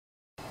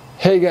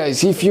Hey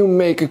guys, if you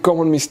make a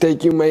common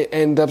mistake, you may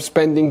end up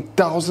spending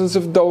thousands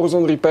of dollars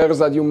on repairs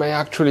that you may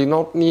actually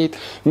not need.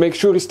 Make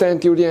sure you stay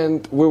until the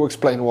end, we'll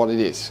explain what it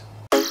is.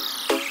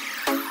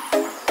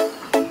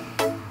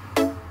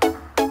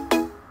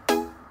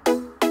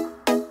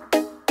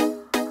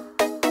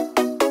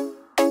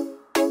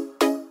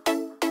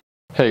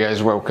 Hey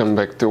guys, welcome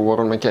back to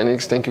World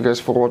Mechanics. Thank you guys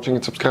for watching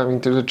and subscribing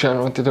to the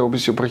channel. Today will be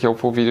super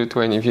helpful video to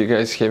any of you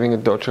guys having a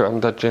Dodge Ram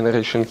that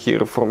generation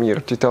here from year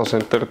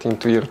 2013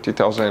 to year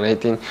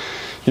 2018.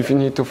 If you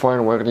need to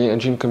find where the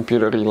engine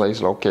computer relay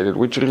is located,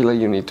 which relay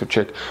you need to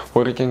check,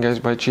 where you can guys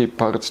buy cheap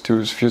parts,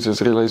 tools,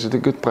 fuses, relays at a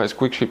good price,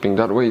 quick shipping,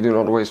 that way you do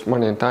not waste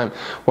money and time.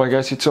 Well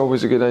guys, it's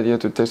always a good idea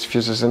to test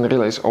fuses and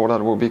relays. All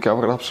that will be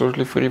covered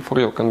absolutely free for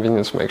your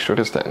convenience. Make sure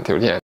to stay until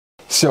the end.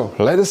 So,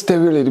 let us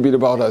tell you a little bit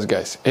about us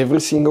guys.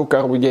 Every single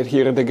car we get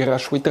here at the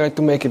garage, we try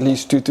to make at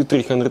least 200 to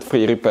 300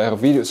 free repair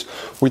videos.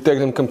 We take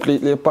them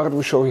completely apart,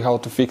 we show you how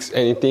to fix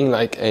anything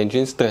like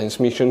engines,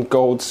 transmission,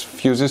 codes,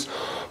 fuses,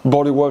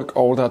 bodywork,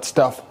 all that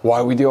stuff.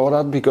 Why we do all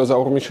that? Because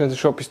our mission at the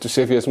shop is to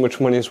save you as much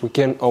money as we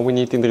can. All we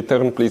need in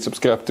return, please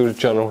subscribe to the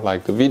channel,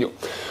 like the video.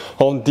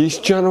 On this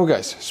channel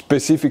guys,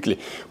 specifically,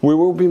 we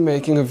will be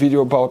making a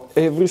video about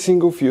every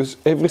single fuse,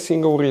 every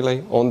single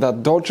relay on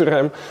that Dodge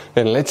Ram.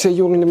 And let's say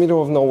you're in the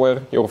middle of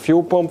nowhere, your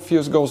fuel pump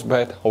fuse goes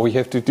bad, all we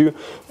have to do,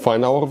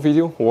 find our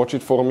video, watch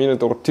it for a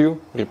minute or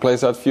two,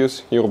 replace that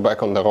fuse, you're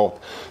back on the road.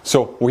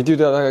 So we do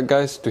that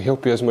guys to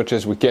help you as much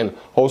as we can.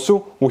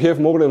 Also, we have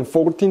more than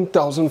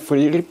 14,000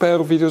 free repair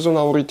videos on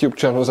our YouTube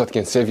channels that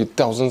can save you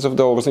thousands of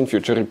dollars in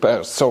future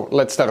repairs. So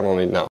let's start on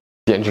it now.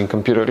 The engine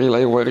computer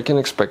relay, where you can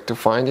expect to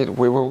find it,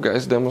 we will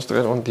guys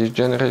demonstrate on this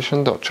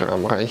generation Dodge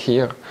Ram right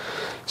here.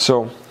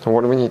 So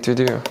what do we need to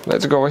do?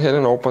 Let's go ahead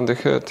and open the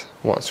hood.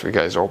 Once we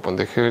guys open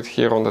the hood,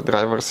 here on the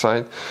driver's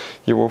side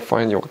you will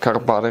find your car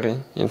battery.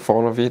 In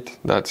front of it,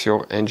 that's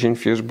your engine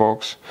fuse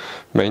box,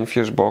 main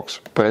fuse box.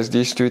 Press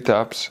these two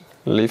tabs,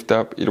 lift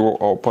up, it will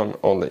open.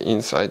 On the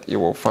inside you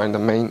will find the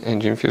main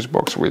engine fuse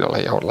box with a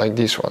layout like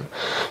this one.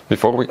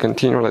 Before we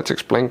continue, let's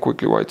explain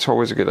quickly why it's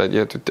always a good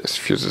idea to test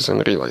fuses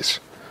and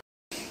relays.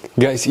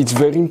 Guys, it's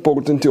very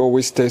important to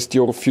always test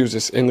your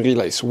fuses and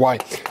relays. Why?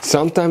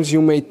 Sometimes you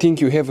may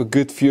think you have a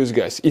good fuse,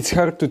 guys. It's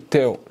hard to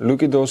tell.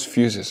 Look at those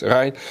fuses,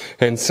 right?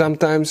 And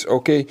sometimes,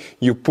 okay,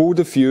 you pull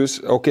the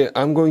fuse. Okay,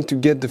 I'm going to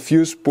get the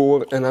fuse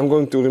puller and I'm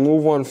going to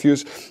remove one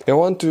fuse. I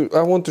want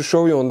to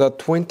show you on that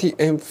 20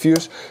 amp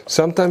fuse.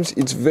 Sometimes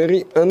it's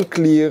very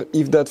unclear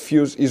if that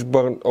fuse is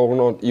burned or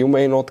not. You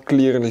may not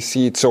clearly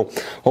see it. So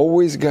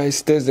always,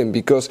 guys, test them,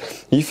 because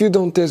if you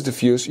don't test the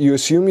fuse, you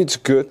assume it's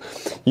good.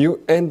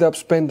 You end up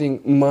spending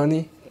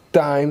money,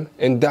 time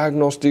and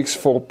diagnostics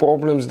for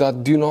problems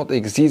that do not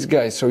exist,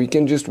 guys. So you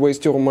can just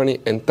waste your money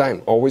and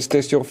time. Always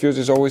test your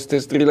fuses, always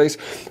test relays.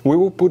 We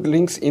will put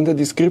links in the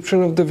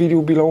description of the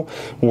video below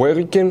where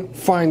you can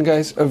find,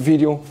 guys, a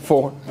video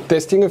for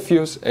testing a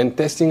fuse and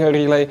testing a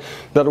relay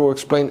that will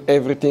explain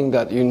everything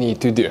that you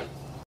need to do.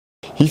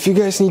 If you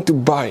guys need to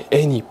buy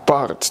any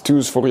parts,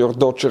 tools for your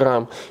Dodge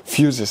Ram,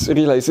 fuses,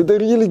 relays at a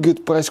really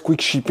good price,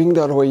 quick shipping,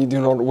 that way you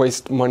do not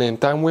waste money and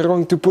time, we're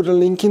going to put a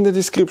link in the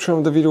description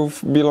of the video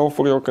below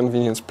for your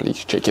convenience.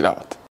 Please check it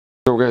out.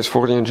 So guys,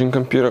 for the engine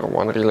computer,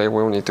 one relay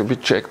will need to be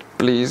checked.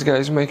 Please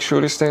guys, make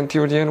sure you stay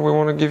until the end. We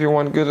want to give you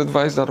one good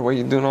advice, that way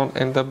you do not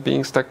end up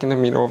being stuck in the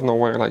middle of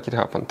nowhere like it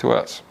happened to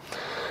us.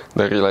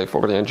 The relay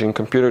for the engine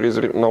computer is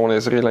known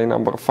as relay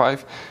number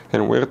 5,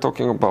 and we're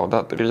talking about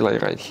that relay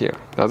right here.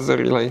 That's the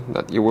relay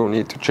that you will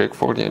need to check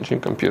for the engine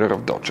computer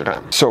of Dodge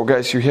Ram. So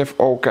guys, you have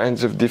all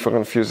kinds of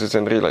different fuses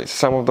and relays.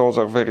 Some of those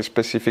are very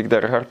specific,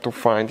 they're hard to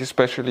find,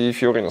 especially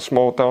if you're in a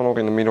small town or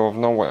in the middle of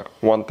nowhere.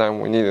 One time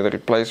we needed a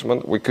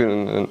replacement, we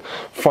couldn't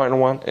find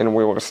one, and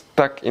we were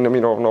stuck in the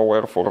middle of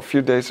nowhere for a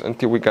few days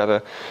until we got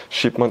a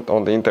shipment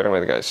on the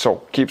internet, guys.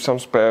 So keep some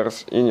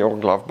spares in your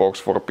glove box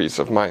for a peace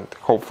of mind.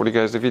 Hopefully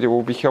guys, the video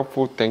will be helpful.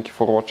 Thank you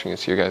for watching and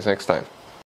see you guys next time.